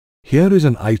Here is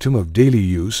an item of daily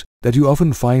use that you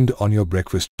often find on your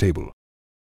breakfast table.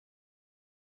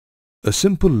 A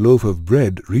simple loaf of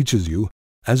bread reaches you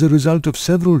as a result of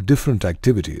several different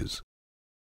activities.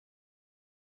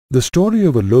 The story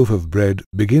of a loaf of bread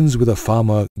begins with a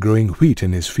farmer growing wheat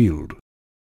in his field.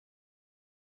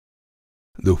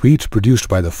 The wheat produced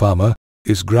by the farmer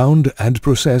is ground and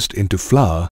processed into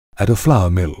flour at a flour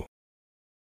mill.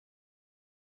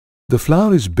 The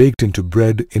flour is baked into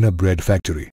bread in a bread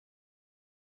factory.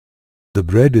 The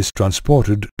bread is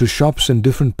transported to shops in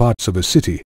different parts of a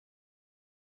city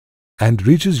and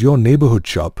reaches your neighborhood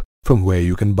shop from where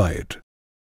you can buy it.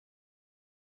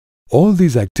 All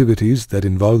these activities that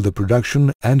involve the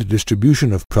production and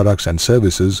distribution of products and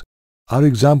services are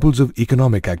examples of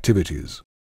economic activities.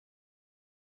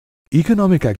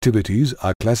 Economic activities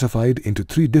are classified into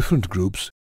three different groups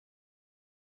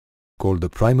called the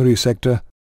primary sector,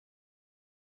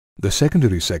 the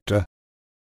secondary sector,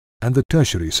 and the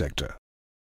tertiary sector.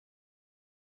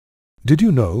 Did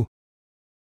you know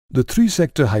the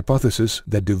three-sector hypothesis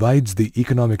that divides the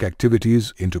economic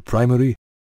activities into primary,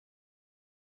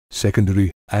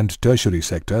 secondary, and tertiary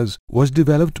sectors was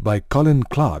developed by Colin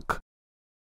Clark,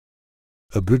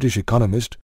 a British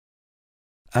economist,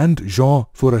 and Jean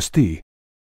Forestier,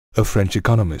 a French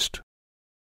economist.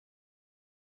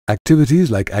 Activities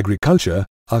like agriculture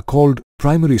are called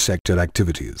primary sector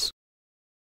activities.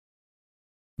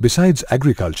 Besides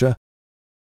agriculture,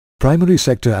 primary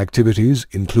sector activities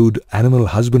include animal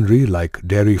husbandry like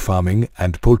dairy farming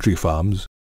and poultry farms,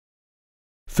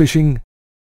 fishing,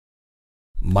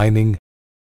 mining,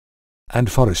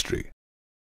 and forestry.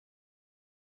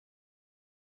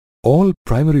 All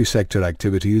primary sector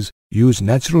activities use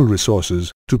natural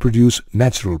resources to produce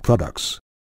natural products.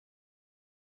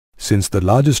 Since the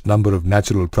largest number of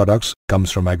natural products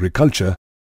comes from agriculture,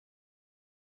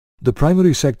 the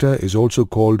primary sector is also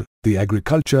called the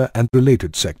agriculture and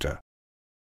related sector.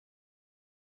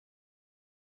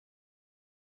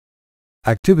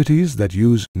 Activities that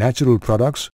use natural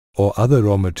products or other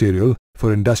raw material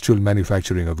for industrial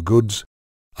manufacturing of goods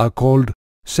are called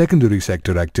secondary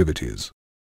sector activities.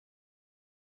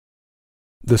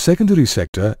 The secondary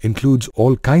sector includes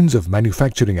all kinds of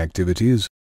manufacturing activities,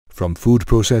 from food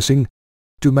processing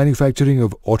to manufacturing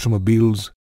of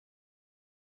automobiles,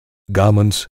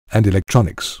 garments, and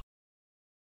electronics.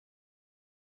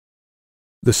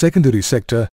 The secondary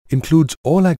sector includes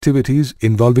all activities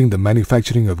involving the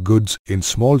manufacturing of goods in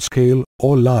small-scale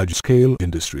or large-scale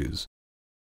industries.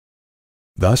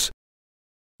 Thus,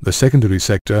 the secondary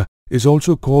sector is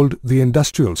also called the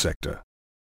industrial sector.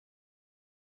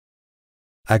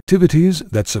 Activities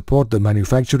that support the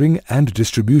manufacturing and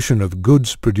distribution of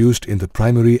goods produced in the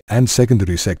primary and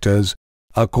secondary sectors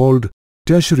are called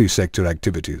tertiary sector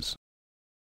activities.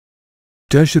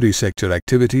 Tertiary sector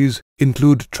activities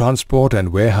include transport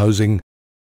and warehousing,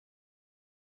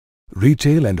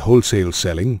 retail and wholesale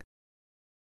selling,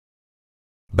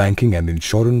 banking and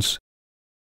insurance,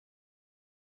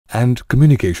 and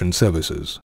communication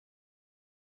services.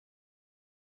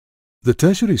 The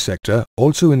tertiary sector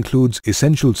also includes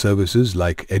essential services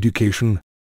like education,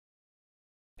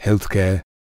 healthcare,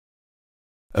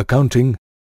 accounting,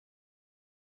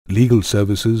 legal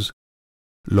services,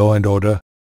 law and order,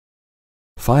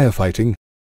 firefighting,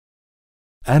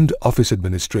 and office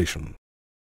administration.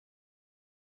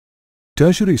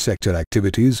 Tertiary sector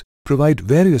activities provide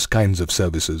various kinds of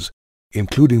services,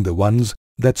 including the ones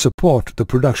that support the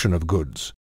production of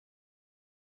goods.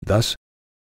 Thus,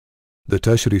 the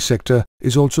tertiary sector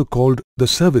is also called the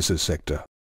services sector.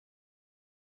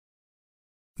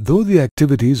 Though the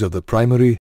activities of the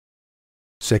primary,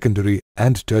 secondary,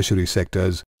 and tertiary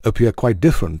sectors appear quite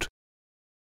different,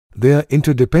 they are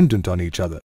interdependent on each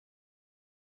other.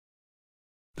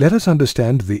 Let us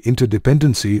understand the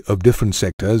interdependency of different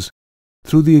sectors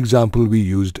through the example we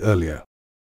used earlier.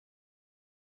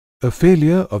 A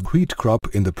failure of wheat crop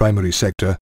in the primary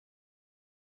sector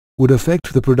would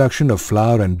affect the production of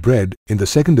flour and bread in the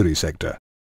secondary sector,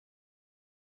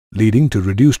 leading to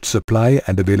reduced supply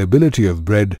and availability of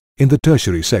bread in the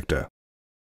tertiary sector.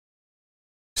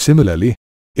 Similarly,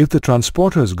 if the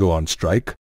transporters go on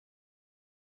strike,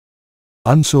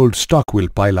 unsold stock will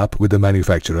pile up with the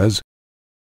manufacturers,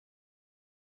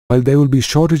 while there will be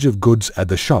shortage of goods at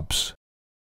the shops.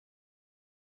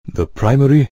 The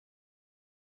primary,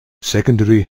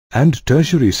 secondary, and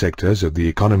tertiary sectors of the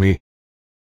economy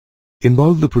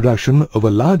involve the production of a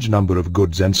large number of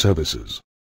goods and services.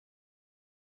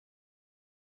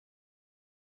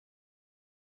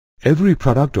 Every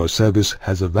product or service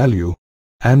has a value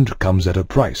and comes at a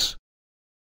price.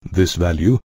 This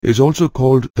value is also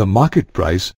called the market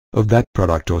price of that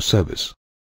product or service.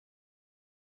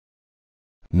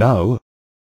 Now,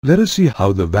 let us see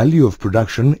how the value of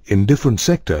production in different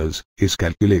sectors is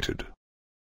calculated.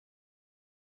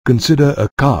 Consider a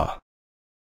car.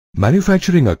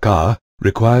 Manufacturing a car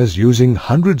requires using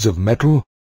hundreds of metal,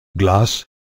 glass,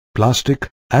 plastic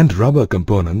and rubber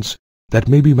components that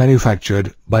may be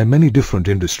manufactured by many different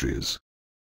industries.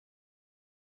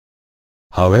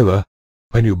 However,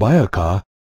 when you buy a car,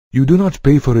 you do not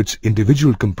pay for its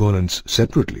individual components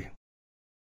separately.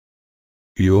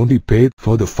 You only pay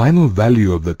for the final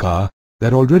value of the car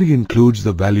that already includes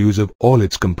the values of all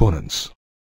its components.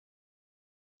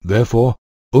 Therefore,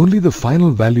 only the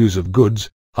final values of goods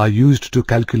are used to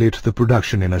calculate the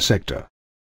production in a sector.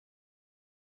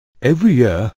 Every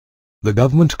year, the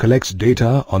government collects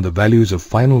data on the values of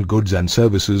final goods and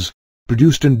services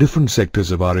produced in different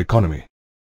sectors of our economy.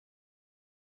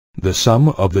 The sum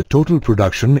of the total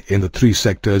production in the three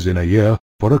sectors in a year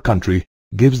for a country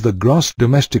gives the gross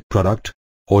domestic product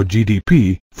or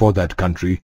GDP for that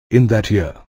country in that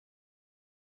year.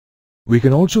 We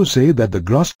can also say that the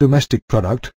gross domestic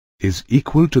product is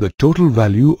equal to the total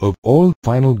value of all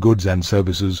final goods and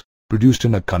services produced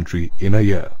in a country in a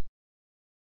year.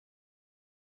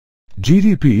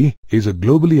 GDP is a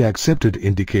globally accepted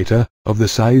indicator of the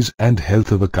size and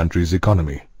health of a country's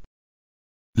economy.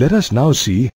 Let us now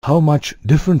see how much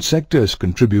different sectors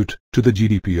contribute to the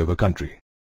GDP of a country.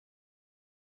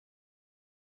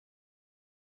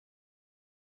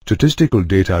 Statistical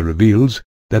data reveals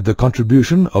that the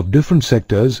contribution of different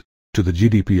sectors to the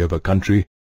GDP of a country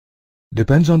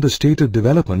depends on the state of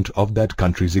development of that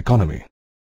country's economy.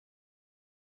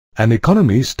 An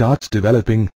economy starts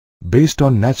developing based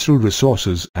on natural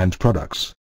resources and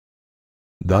products.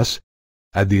 Thus,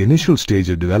 at the initial stage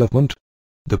of development,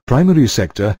 the primary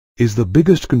sector is the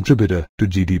biggest contributor to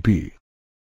GDP.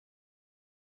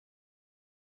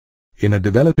 In a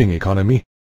developing economy,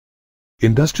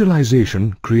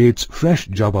 industrialization creates fresh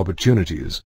job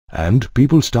opportunities and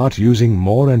people start using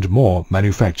more and more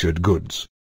manufactured goods.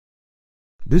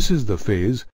 This is the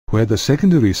phase where the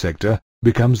secondary sector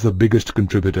becomes the biggest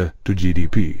contributor to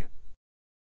GDP.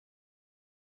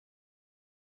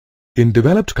 In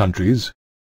developed countries,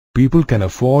 people can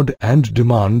afford and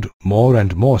demand more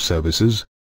and more services,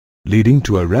 leading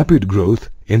to a rapid growth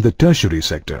in the tertiary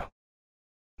sector.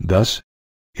 Thus,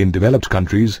 in developed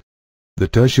countries, the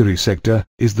tertiary sector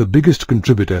is the biggest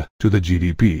contributor to the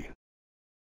GDP.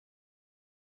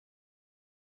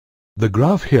 The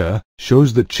graph here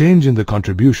shows the change in the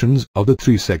contributions of the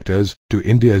three sectors to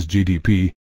India's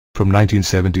GDP from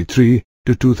 1973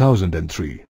 to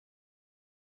 2003.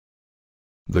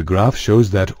 The graph shows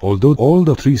that although all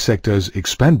the three sectors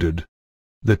expanded,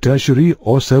 the tertiary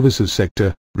or services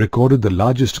sector recorded the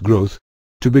largest growth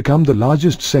to become the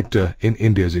largest sector in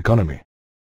India's economy.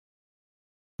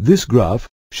 This graph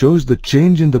shows the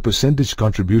change in the percentage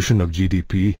contribution of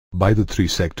GDP by the three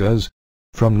sectors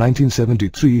from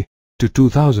 1973 to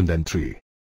 2003.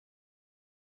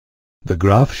 The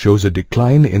graph shows a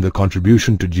decline in the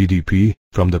contribution to GDP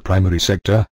from the primary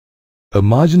sector, a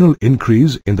marginal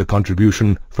increase in the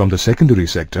contribution from the secondary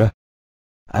sector,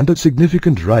 and a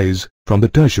significant rise from the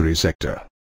tertiary sector.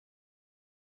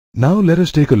 Now let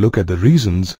us take a look at the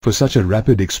reasons for such a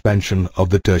rapid expansion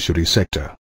of the tertiary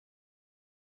sector.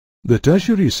 The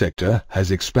tertiary sector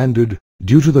has expanded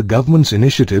due to the government's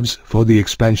initiatives for the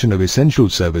expansion of essential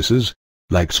services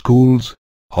like schools,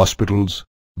 hospitals,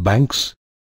 banks,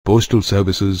 postal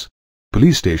services,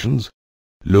 police stations,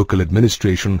 local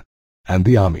administration, and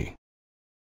the army.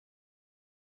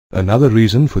 Another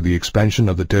reason for the expansion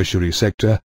of the tertiary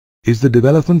sector is the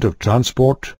development of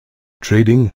transport,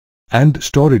 trading, and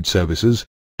storage services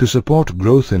to support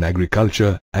growth in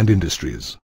agriculture and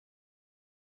industries.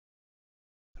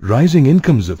 Rising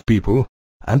incomes of people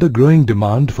and a growing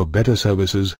demand for better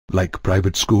services like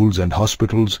private schools and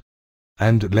hospitals,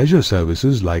 and leisure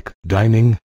services like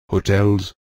dining,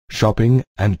 hotels, shopping,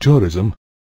 and tourism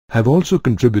have also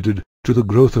contributed to the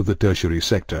growth of the tertiary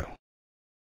sector.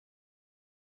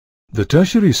 The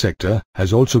tertiary sector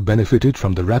has also benefited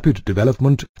from the rapid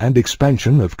development and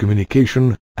expansion of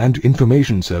communication and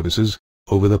information services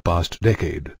over the past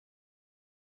decade.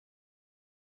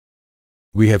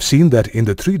 We have seen that in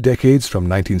the 3 decades from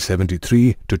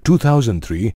 1973 to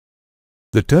 2003,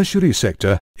 the tertiary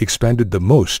sector expanded the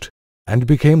most and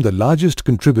became the largest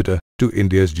contributor to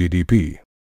India's GDP.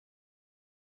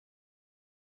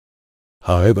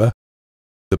 However,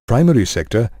 the primary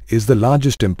sector is the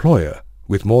largest employer,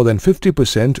 with more than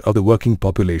 50% of the working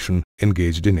population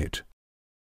engaged in it.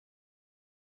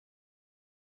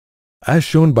 As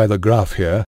shown by the graph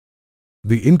here,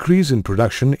 the increase in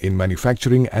production in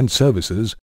manufacturing and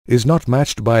services is not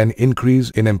matched by an increase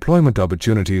in employment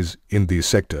opportunities in these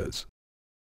sectors.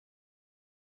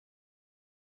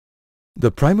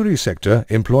 The primary sector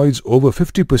employs over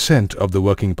 50% of the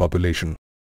working population,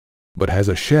 but has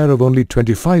a share of only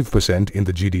 25% in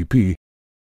the GDP,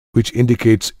 which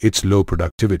indicates its low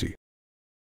productivity.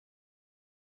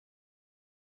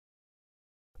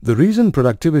 The reason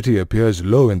productivity appears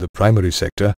low in the primary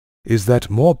sector is that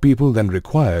more people than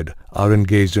required are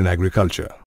engaged in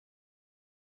agriculture.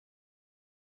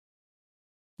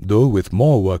 Though with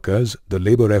more workers the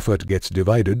labor effort gets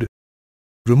divided,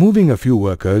 removing a few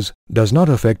workers does not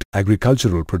affect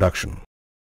agricultural production.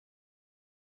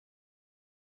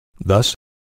 Thus,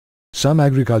 some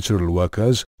agricultural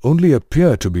workers only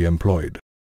appear to be employed.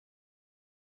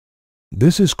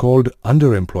 This is called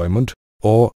underemployment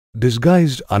or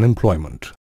disguised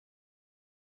unemployment.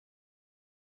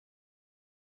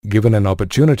 Given an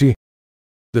opportunity,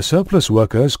 the surplus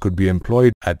workers could be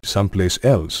employed at someplace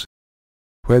else,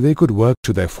 where they could work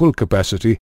to their full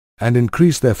capacity and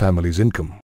increase their family's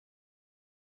income.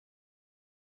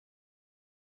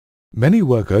 Many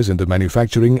workers in the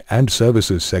manufacturing and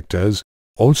services sectors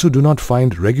also do not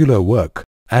find regular work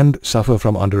and suffer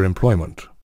from underemployment.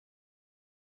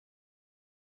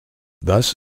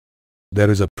 Thus, there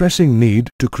is a pressing need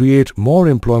to create more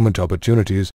employment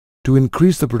opportunities to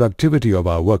increase the productivity of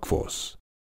our workforce.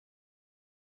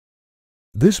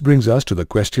 This brings us to the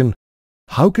question,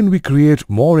 how can we create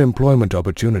more employment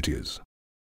opportunities?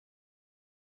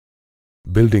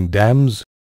 Building dams,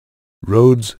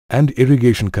 roads and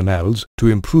irrigation canals to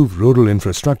improve rural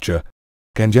infrastructure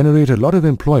can generate a lot of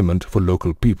employment for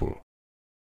local people.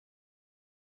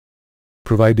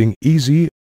 Providing easy,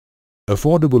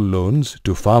 affordable loans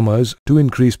to farmers to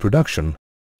increase production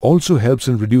also helps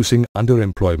in reducing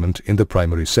underemployment in the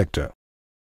primary sector.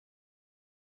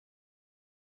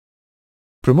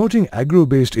 Promoting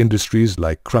agro-based industries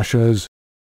like crushers,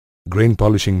 grain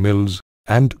polishing mills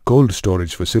and cold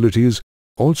storage facilities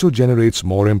also generates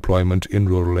more employment in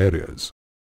rural areas.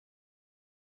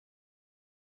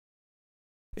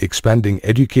 Expanding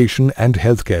education and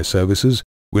healthcare services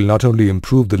will not only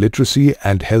improve the literacy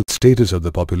and health status of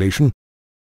the population,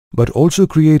 but also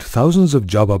create thousands of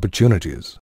job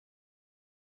opportunities.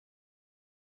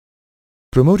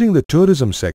 Promoting the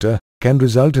tourism sector can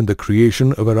result in the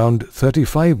creation of around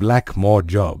 35 lakh more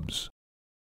jobs.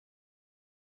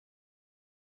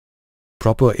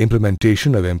 Proper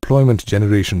implementation of employment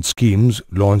generation schemes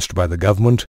launched by the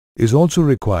government is also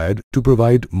required to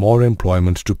provide more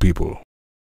employment to people.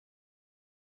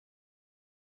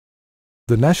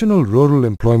 The National Rural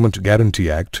Employment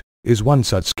Guarantee Act is one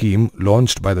such scheme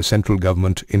launched by the central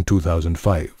government in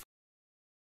 2005.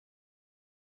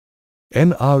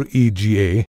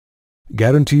 NREGA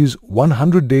guarantees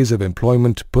 100 days of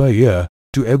employment per year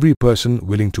to every person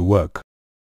willing to work,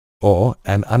 or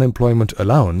an unemployment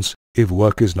allowance if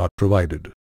work is not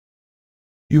provided.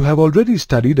 You have already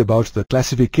studied about the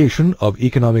classification of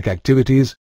economic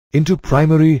activities into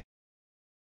primary,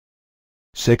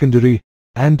 secondary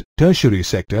and tertiary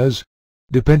sectors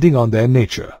depending on their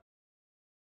nature.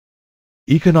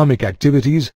 Economic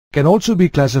activities can also be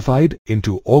classified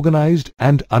into organized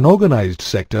and unorganized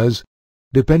sectors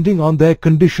depending on their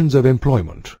conditions of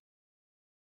employment.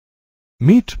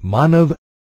 Meet Manav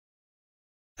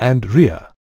and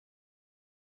Riya.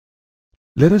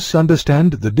 Let us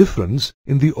understand the difference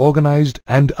in the organized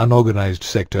and unorganized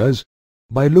sectors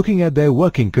by looking at their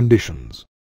working conditions.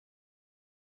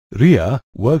 Riya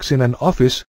works in an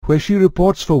office where she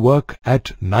reports for work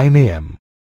at 9 a.m.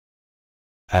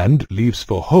 and leaves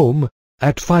for home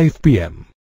at 5 p.m.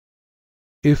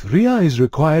 If Riya is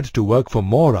required to work for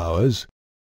more hours,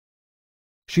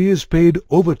 she is paid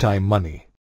overtime money.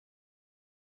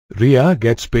 Riya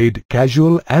gets paid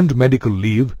casual and medical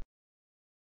leave,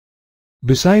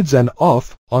 besides an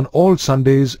off on all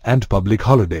Sundays and public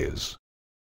holidays.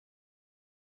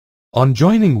 On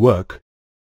joining work,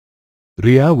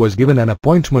 Riya was given an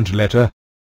appointment letter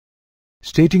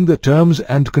stating the terms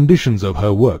and conditions of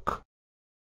her work.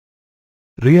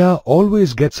 Riya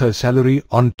always gets her salary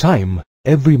on time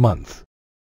every month.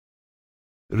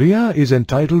 Riya is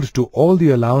entitled to all the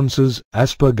allowances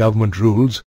as per government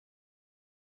rules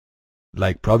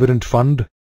like Provident Fund,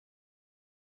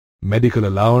 medical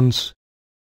allowance,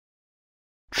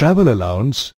 travel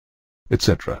allowance,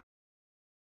 etc.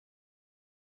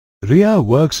 Riya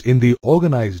works in the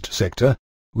organized sector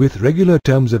with regular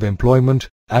terms of employment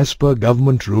as per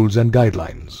government rules and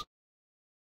guidelines.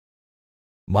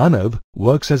 Manav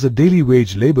works as a daily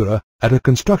wage laborer at a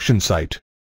construction site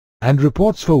and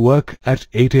reports for work at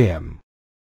 8 a.m.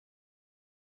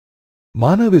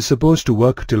 Manav is supposed to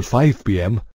work till 5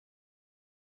 p.m.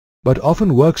 but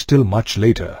often works till much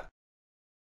later.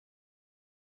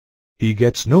 He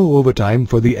gets no overtime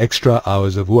for the extra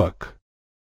hours of work.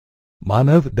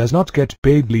 Manav does not get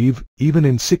paid leave even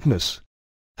in sickness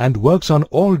and works on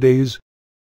all days,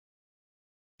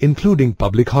 including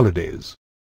public holidays.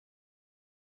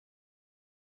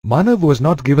 Manav was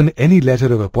not given any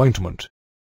letter of appointment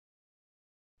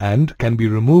and can be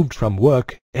removed from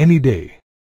work any day.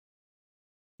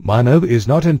 Manav is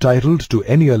not entitled to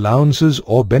any allowances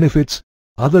or benefits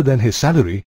other than his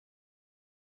salary,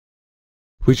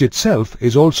 which itself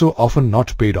is also often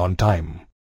not paid on time.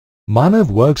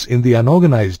 Manav works in the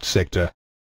unorganized sector,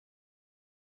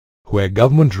 where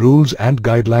government rules and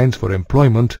guidelines for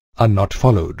employment are not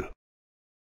followed.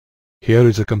 Here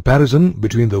is a comparison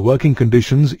between the working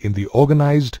conditions in the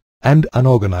organized and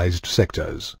unorganized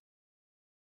sectors.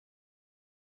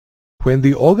 When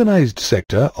the organized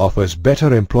sector offers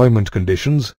better employment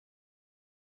conditions,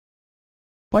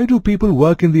 why do people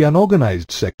work in the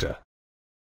unorganized sector?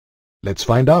 Let's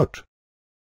find out.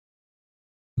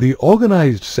 The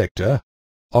organized sector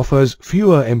offers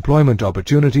fewer employment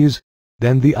opportunities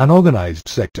than the unorganized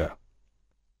sector.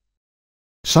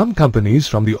 Some companies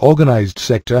from the organized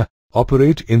sector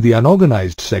operate in the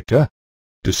unorganized sector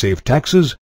to save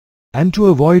taxes and to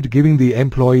avoid giving the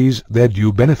employees their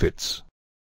due benefits.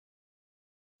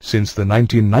 Since the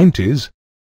 1990s,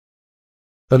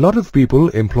 a lot of people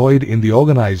employed in the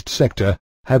organized sector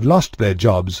have lost their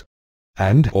jobs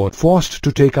and or forced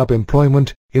to take up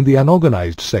employment in the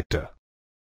unorganized sector.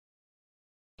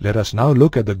 Let us now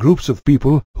look at the groups of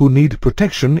people who need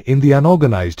protection in the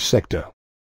unorganized sector.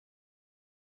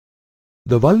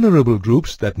 The vulnerable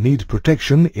groups that need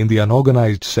protection in the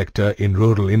unorganized sector in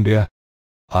rural India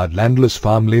are landless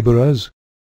farm laborers,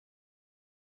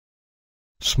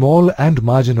 small and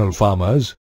marginal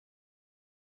farmers,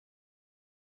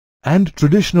 and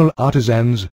traditional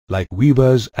artisans like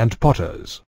weavers and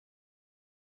potters.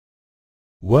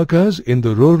 Workers in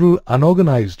the rural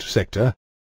unorganized sector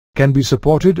can be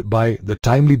supported by the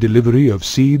timely delivery of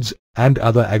seeds and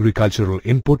other agricultural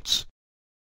inputs,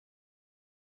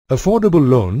 affordable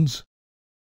loans,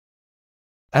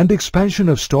 and expansion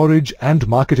of storage and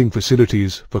marketing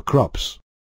facilities for crops.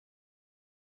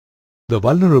 The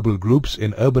vulnerable groups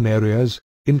in urban areas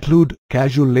include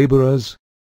casual laborers,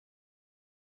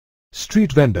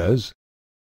 street vendors,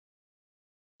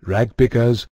 rag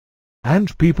pickers,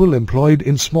 and people employed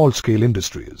in small-scale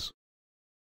industries.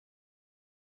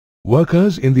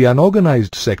 Workers in the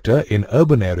unorganized sector in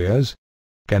urban areas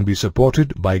can be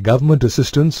supported by government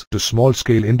assistance to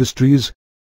small-scale industries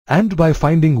and by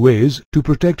finding ways to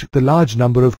protect the large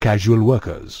number of casual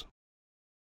workers.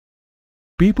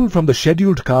 People from the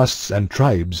scheduled castes and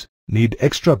tribes need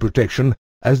extra protection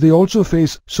as they also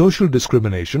face social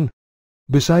discrimination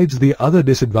besides the other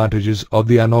disadvantages of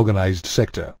the unorganized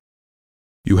sector.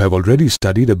 You have already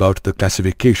studied about the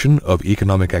classification of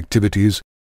economic activities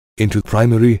into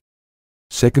primary,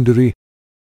 secondary,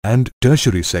 and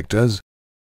tertiary sectors,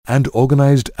 and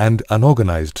organized and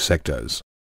unorganized sectors.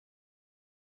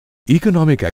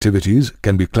 Economic activities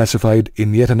can be classified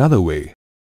in yet another way,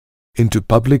 into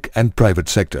public and private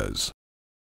sectors.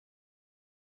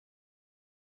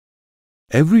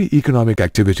 Every economic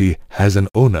activity has an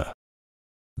owner.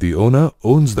 The owner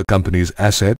owns the company's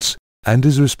assets and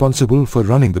is responsible for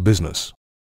running the business.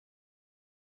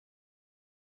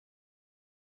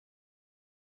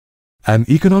 An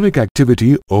economic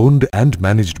activity owned and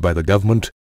managed by the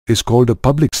government is called a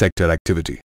public sector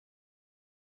activity.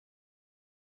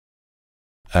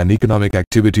 An economic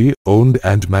activity owned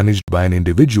and managed by an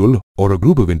individual or a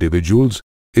group of individuals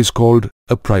is called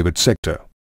a private sector.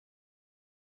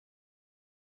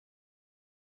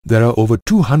 There are over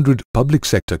 200 public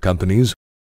sector companies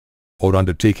or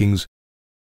undertakings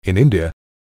in India,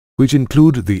 which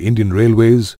include the Indian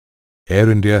Railways, Air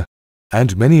India,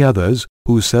 and many others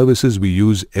whose services we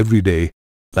use every day,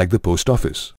 like the post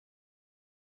office.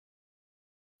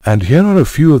 And here are a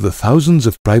few of the thousands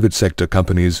of private sector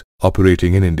companies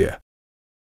operating in India.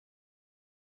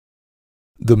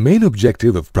 The main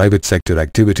objective of private sector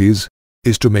activities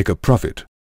is to make a profit.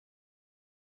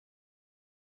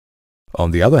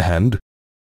 On the other hand,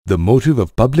 the motive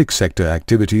of public sector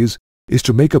activities is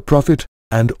to make a profit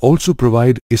and also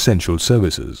provide essential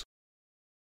services.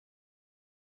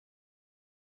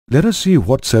 Let us see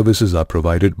what services are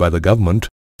provided by the government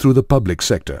through the public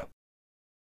sector.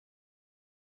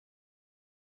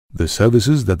 The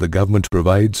services that the government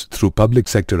provides through public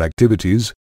sector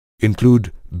activities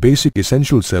include basic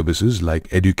essential services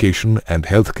like education and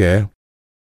healthcare,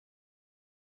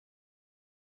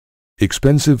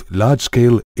 expensive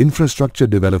large-scale infrastructure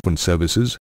development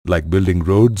services like building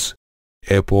roads,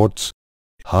 airports,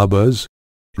 harbors,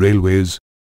 railways,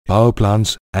 power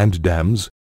plants and dams,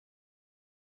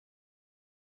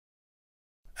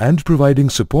 and providing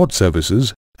support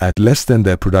services at less than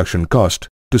their production cost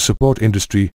to support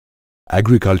industry,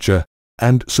 agriculture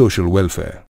and social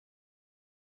welfare.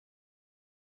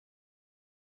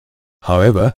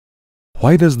 However,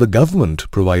 why does the government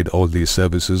provide all these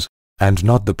services and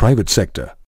not the private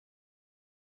sector?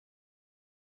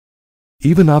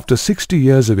 Even after 60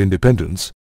 years of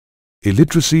independence,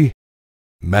 illiteracy,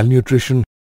 malnutrition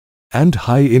and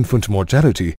high infant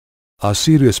mortality are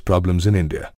serious problems in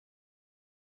India.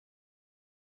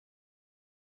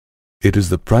 It is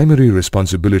the primary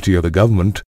responsibility of the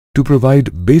government to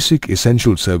provide basic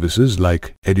essential services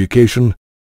like education,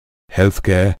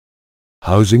 healthcare,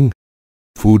 housing,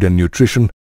 food and nutrition,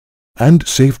 and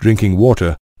safe drinking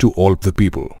water to all the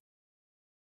people.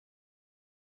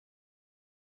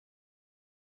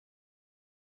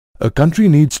 A country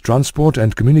needs transport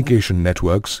and communication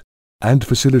networks and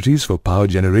facilities for power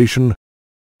generation,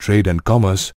 trade and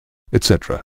commerce,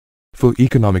 etc. for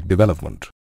economic development.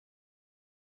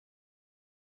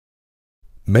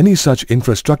 Many such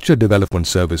infrastructure development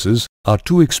services are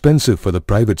too expensive for the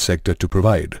private sector to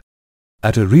provide,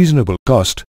 at a reasonable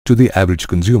cost to the average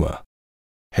consumer.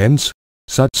 Hence,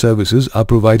 such services are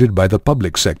provided by the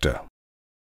public sector.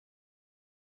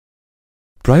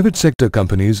 Private sector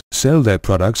companies sell their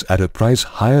products at a price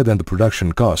higher than the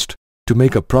production cost to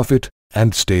make a profit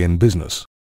and stay in business.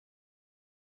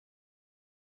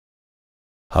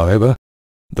 However,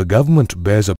 the government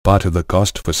bears a part of the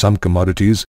cost for some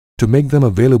commodities to make them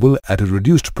available at a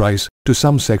reduced price to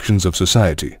some sections of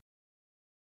society.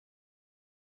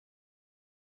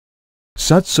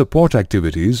 Such support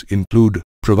activities include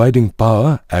providing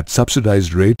power at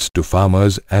subsidized rates to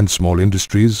farmers and small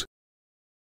industries,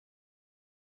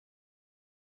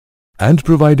 and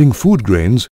providing food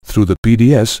grains through the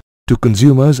PDS to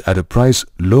consumers at a price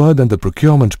lower than the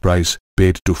procurement price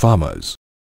paid to farmers.